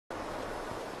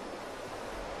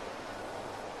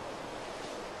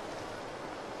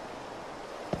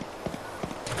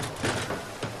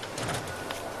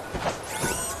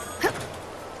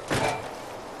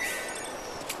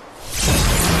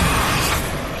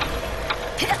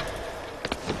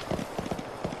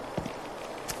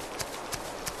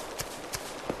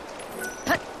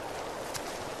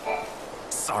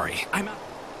Sorry, I'm out.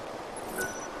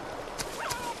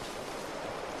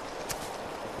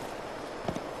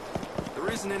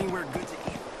 There isn't anywhere good to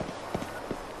eat.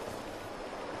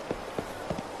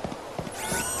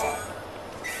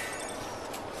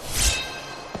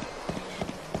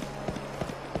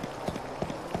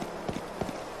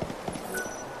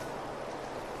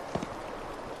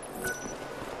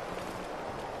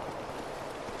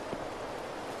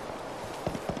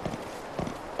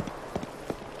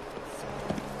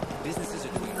 Businesses are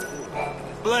doing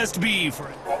poorly. Blessed be for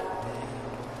it.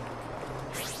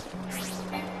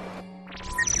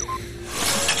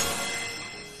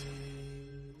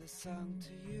 Song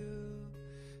to you,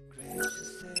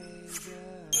 gracious Savior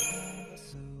of our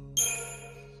souls.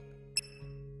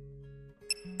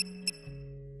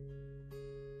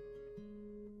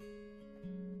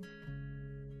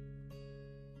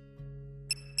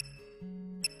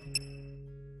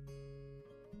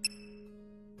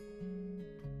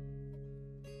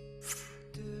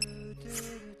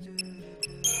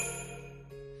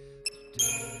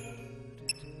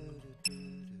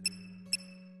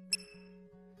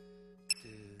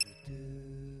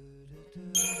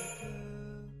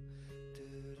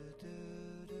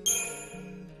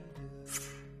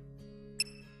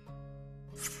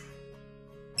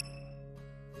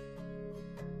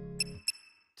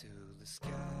 To the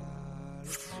scarlet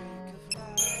streak of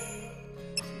light,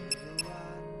 to the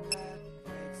one that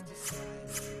breaks the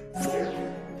silence.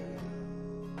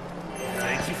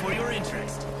 Thank you for your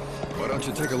interest. Why don't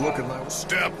you take a look at my...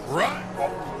 Step right!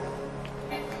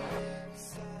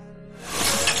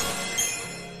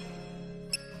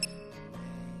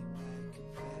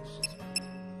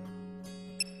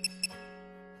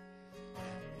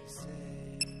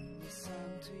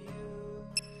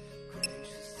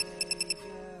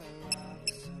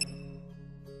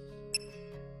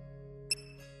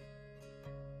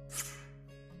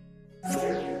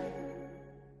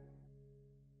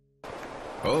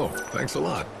 Oh, thanks a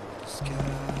lot.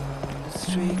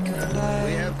 We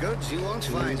have goods you won't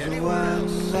find anywhere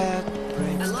else.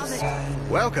 I love it.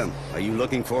 Welcome. Are you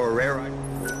looking for a rare item?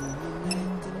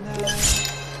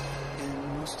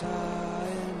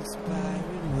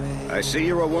 I see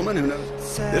you're a woman who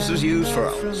knows. This is used for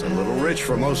us, a little rich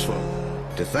for most folk.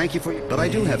 To thank you for your... But I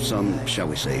do have some, shall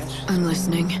we say... I'm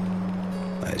listening.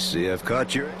 I see I've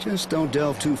caught your... Just don't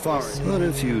delve too far. But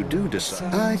if you do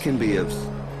decide, I can be of...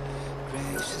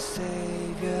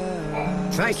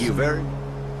 Thank you very...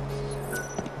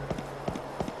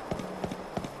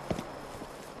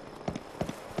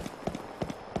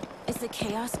 Is the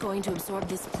chaos going to absorb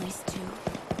this place too?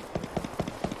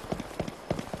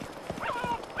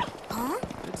 Huh?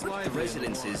 It's like the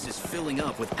residence is just filling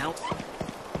up without...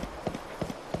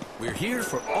 We're here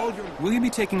for all your... Will you be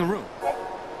taking a room?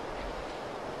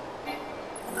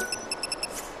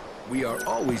 We are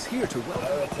always here to welcome...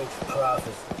 Heretics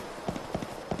prophecy.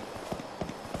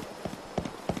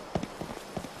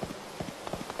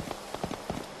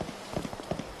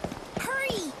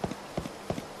 Hurry!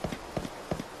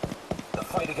 The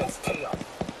fight against chaos.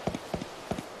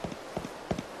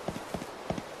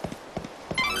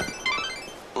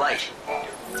 Light.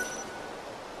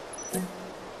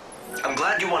 I'm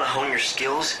glad you want to hone your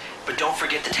skills, but don't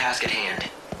forget the task at hand.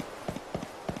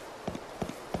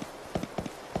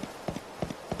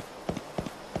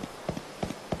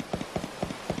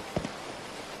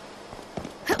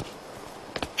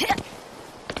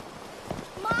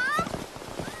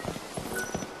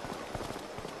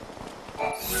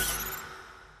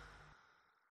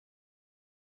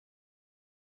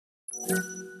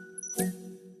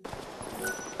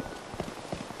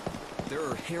 There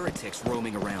are heretics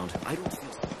roaming around. I don't feel...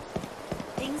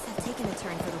 Things have taken a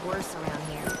turn for the worse around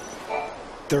here.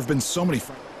 There have been so many...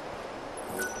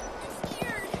 I'm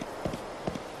scared.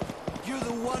 You're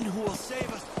the one who will save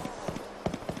us all.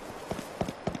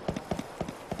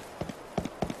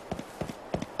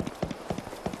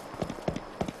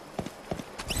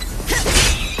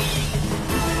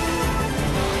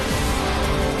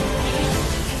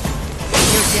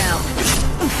 You're down.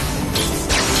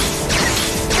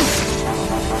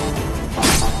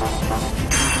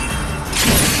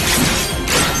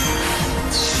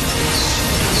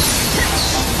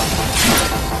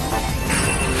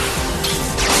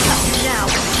 Now.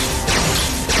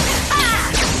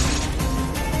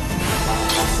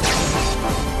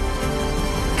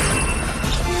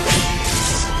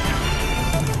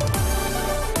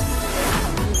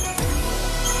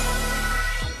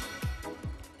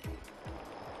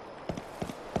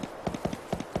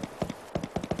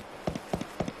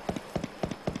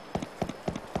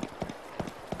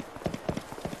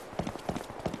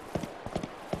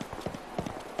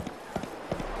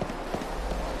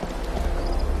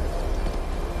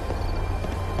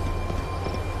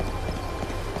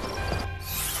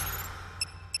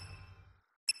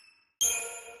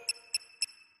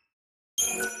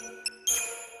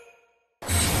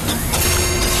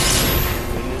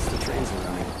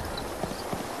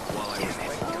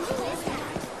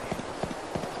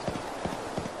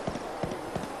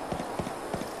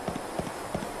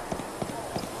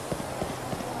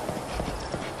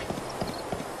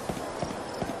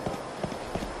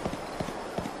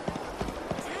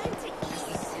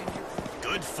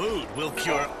 will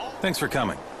cure all. Thanks for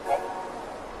coming.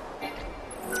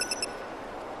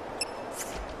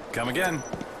 Come again.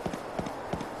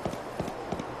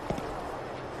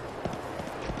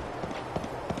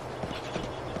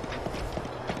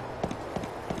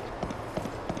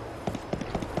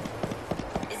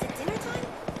 Is it dinner time?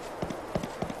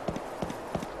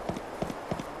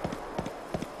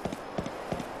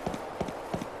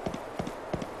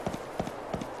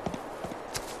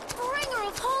 Bringer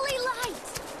of holy light!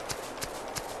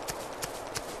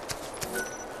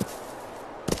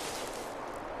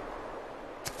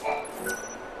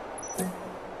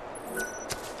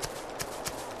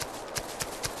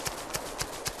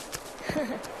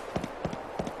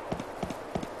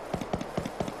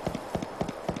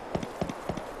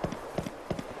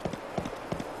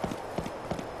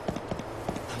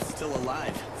 I'm still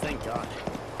alive, thank God.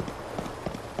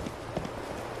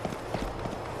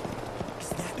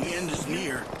 The end is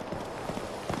near.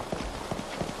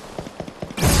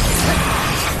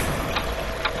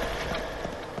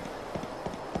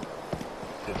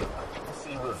 Did the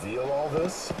prophecy reveal all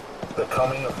this? The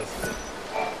coming of the...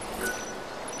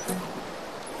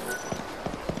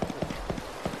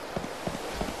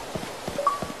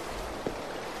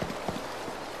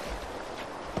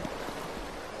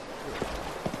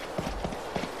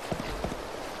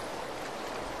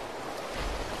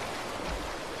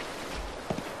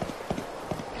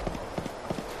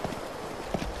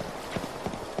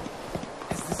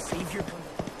 Is the Savior coming?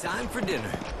 Time for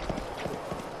dinner.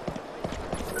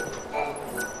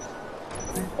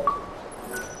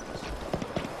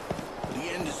 The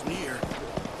end is near.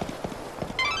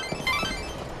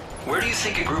 Where do you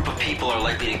think a group of people are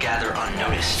likely to gather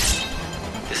unnoticed?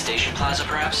 The station plaza,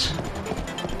 perhaps?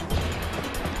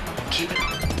 Keep it...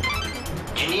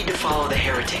 You need to follow the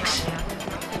heretics.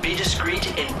 Be discreet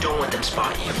and don't let them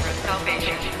spot you.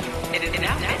 Salvation. It is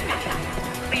now midnight.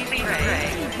 Please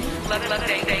pray. Let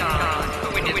day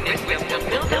come. Witness will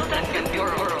build up in your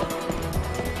world.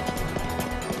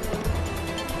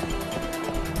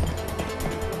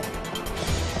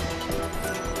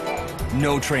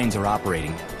 No trains are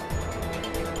operating.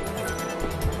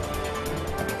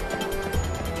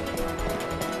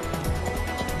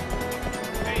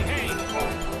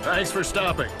 Thanks for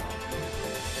stopping.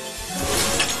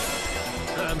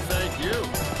 And thank you.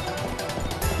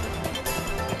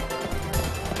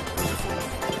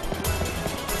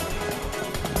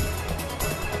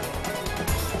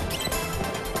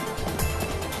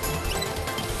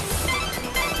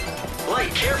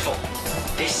 Light, careful!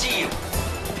 They see you.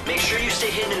 Make sure you stay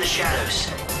hidden in the shadows.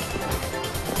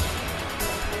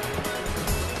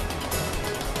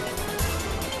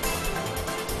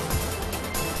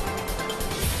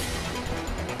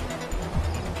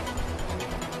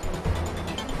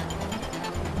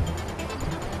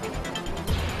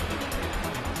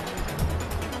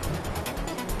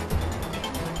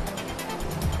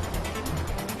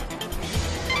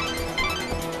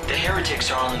 The heretics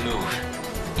are on the move.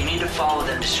 You need to follow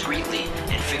them discreetly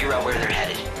and figure out where they're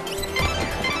headed.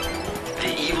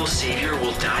 The evil savior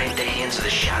will die at the hands of the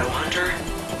Shadow Hunter?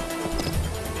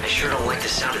 I sure don't like the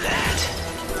sound of that.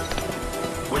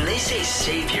 When they say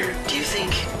savior, do you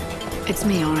think... It's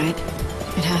me, all right.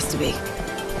 It has to be.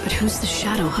 But who's the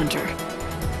Shadow Hunter?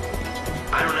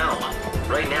 I don't know.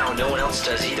 Right now, no one else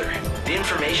does either. The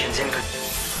information's in...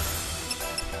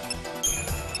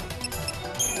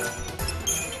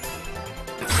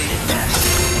 completed best.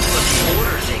 But the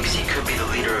Order thinks he could be the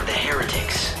leader of the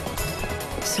heretics.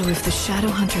 So if the Shadow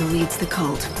Hunter leads the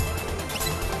cult,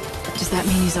 does that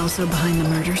mean he's also behind the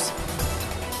murders?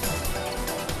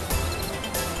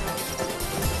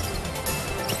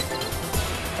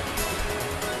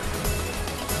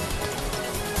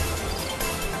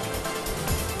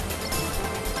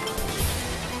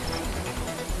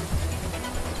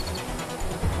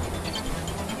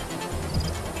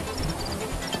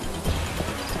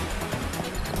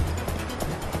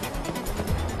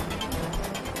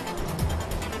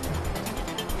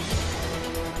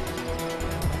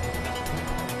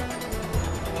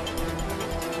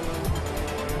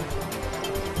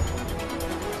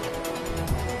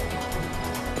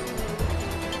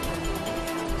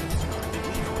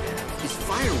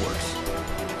 Fireworks.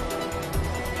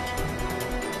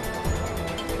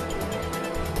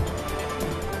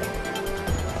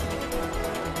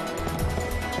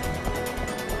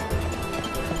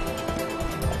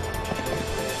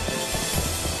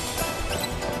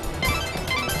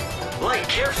 Light,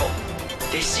 careful!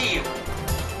 They see you.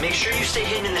 Make sure you stay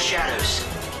hidden in the shadows.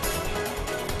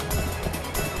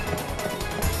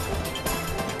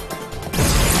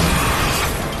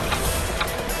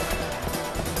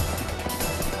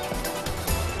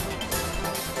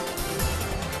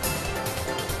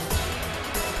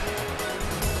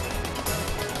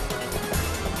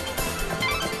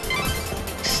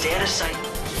 Stay out of sight.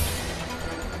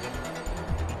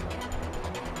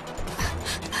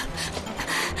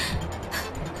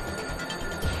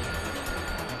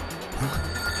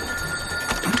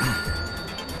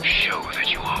 Show that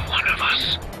you are one of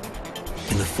us.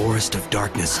 In the forest of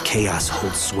darkness, chaos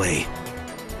holds sway.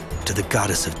 To the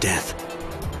goddess of death,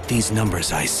 these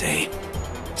numbers I say.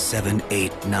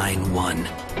 7891.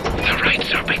 The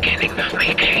rites are beginning.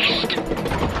 Make haste.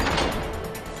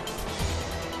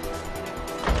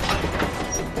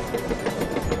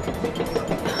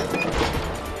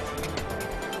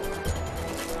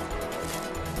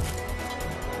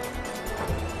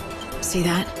 See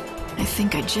that? I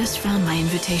think I just found my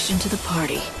invitation to the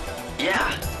party.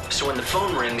 Yeah, so when the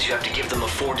phone rings, you have to give them a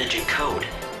 4-digit code.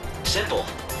 Simple,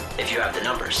 if you have the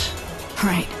numbers.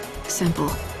 Right. Simple.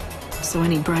 So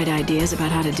any bright ideas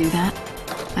about how to do that?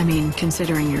 I mean,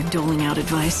 considering you're doling out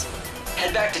advice.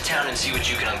 Head back to town and see what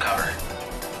you can uncover.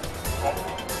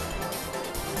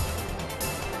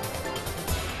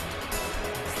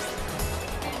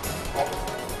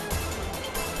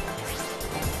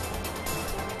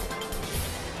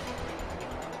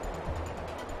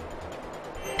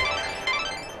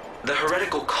 The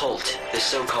heretical cult, the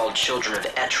so-called Children of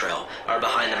Etrel, are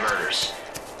behind the murders.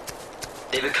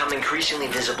 They become increasingly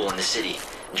visible in the city.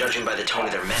 Judging by the tone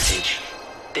of their message,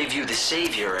 they view the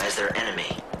Savior as their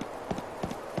enemy.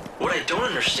 What I don't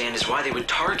understand is why they would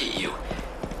target you.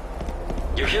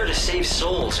 You're here to save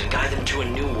souls and guide them to a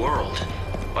new world.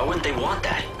 Why wouldn't they want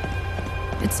that?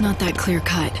 It's not that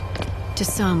clear-cut. To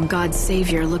some, God's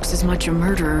savior looks as much a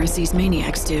murderer as these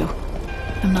maniacs do.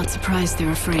 I'm not surprised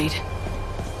they're afraid.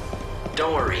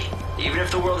 Don't worry. Even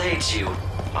if the world hates you,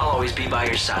 I'll always be by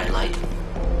your side, Light.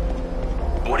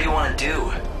 What do you want to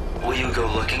do? Will you go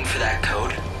looking for that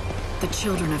code? The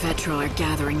children of Etrel are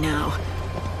gathering now.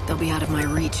 They'll be out of my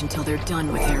reach until they're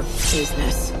done with their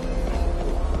business.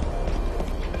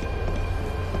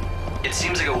 It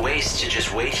seems like a waste to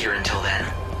just wait here until then.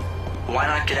 Why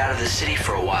not get out of the city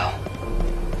for a while?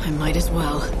 I might as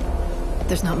well.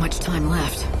 There's not much time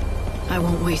left. I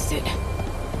won't waste it.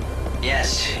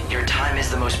 Yes, your time is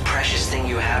the most precious thing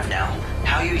you have now.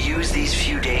 How you use these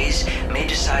few days may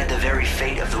decide the very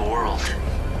fate of the world.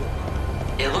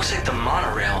 It looks like the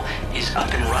monorail is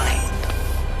up and running.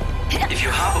 If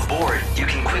you hop aboard, you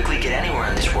can quickly get anywhere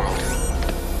in this world.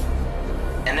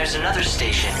 And there's another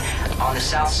station on the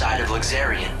south side of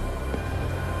Luxarian.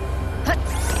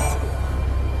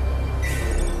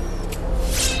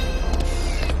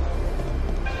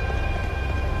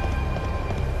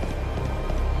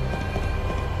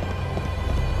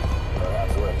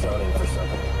 Perhaps we're accounting for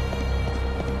something.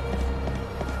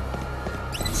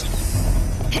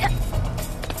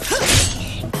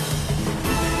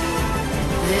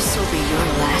 This will be your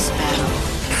last battle.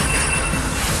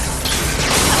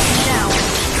 Now.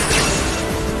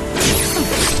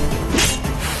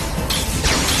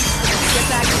 Get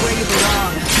back to where you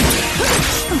belong. I need more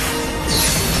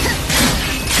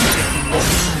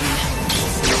time.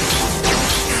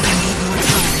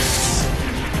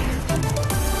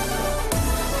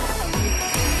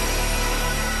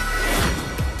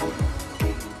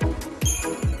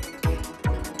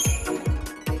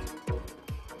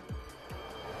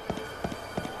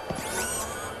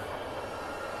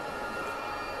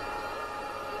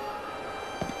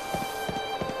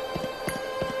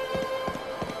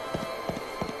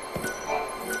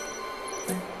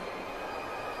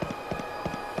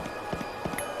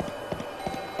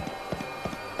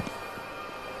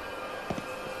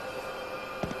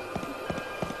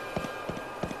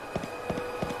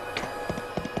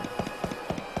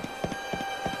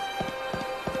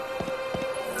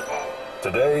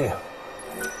 Today,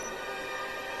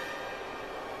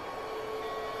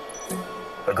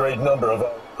 a great number of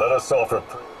us let us offer.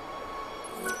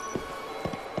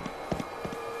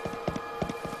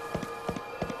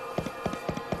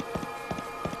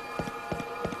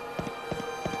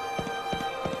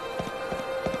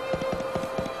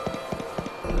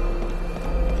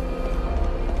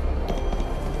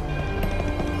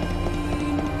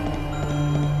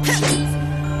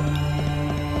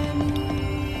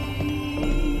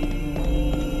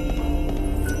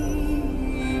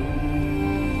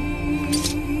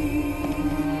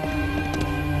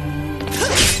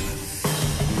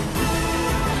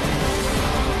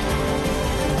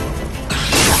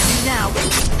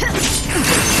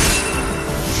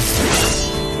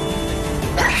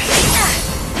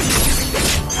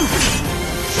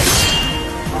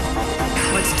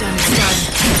 What's done is done.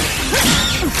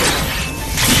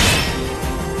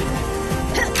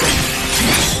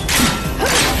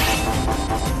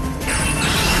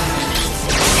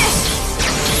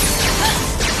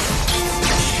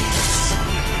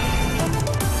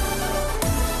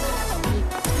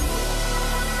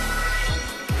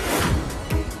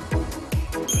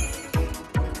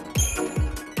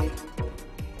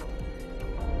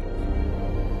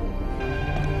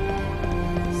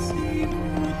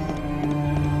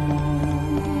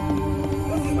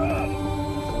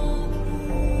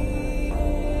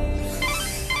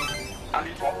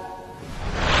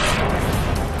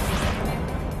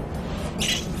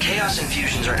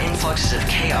 fluxes of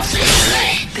chaos in the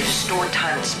world. They distort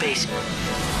time and space.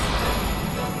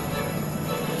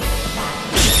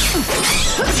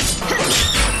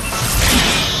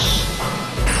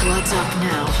 Blood's up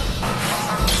now.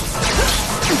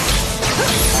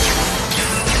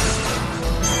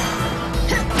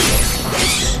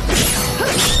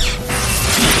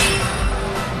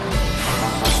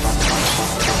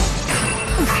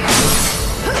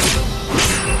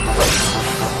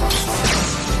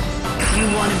 You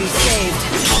want to be saved.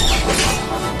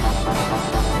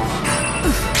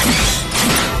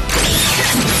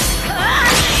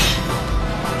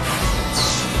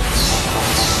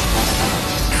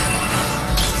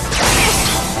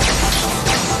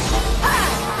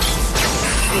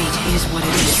 Fate is what it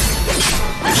is.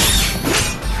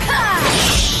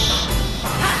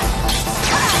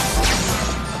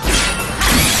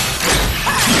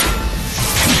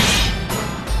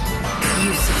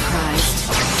 You surprised?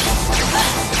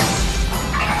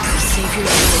 The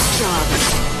Savior's done his job.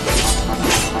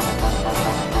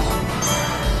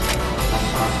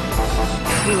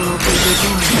 We'll obey your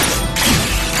orders.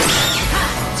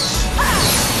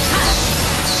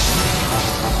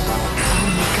 I'll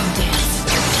make 'em dance.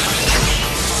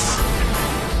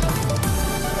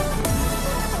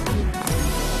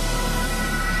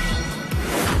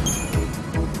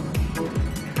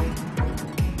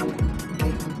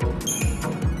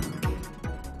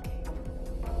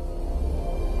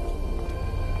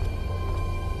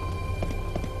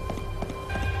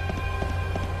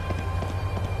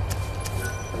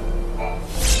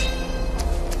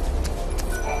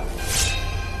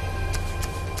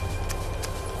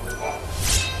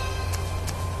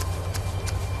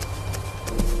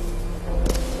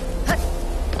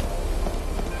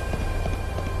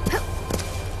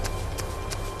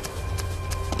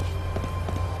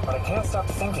 But I can't stop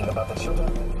thinking about the children.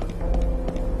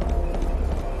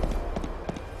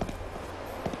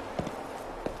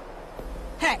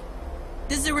 Hey,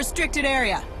 this is a restricted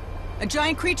area. A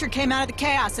giant creature came out of the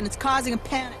chaos and it's causing a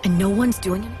panic. And no one's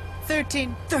doing it?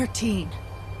 13.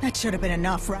 That should have been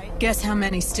enough, right? Guess how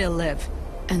many still live?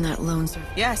 And that lone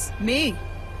survivor. Yes, me.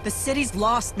 The city's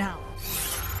lost now.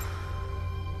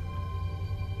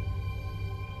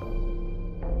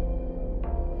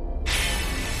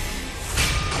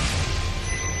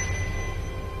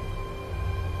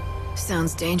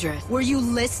 Sounds dangerous. Were you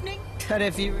listening? But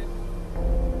if you...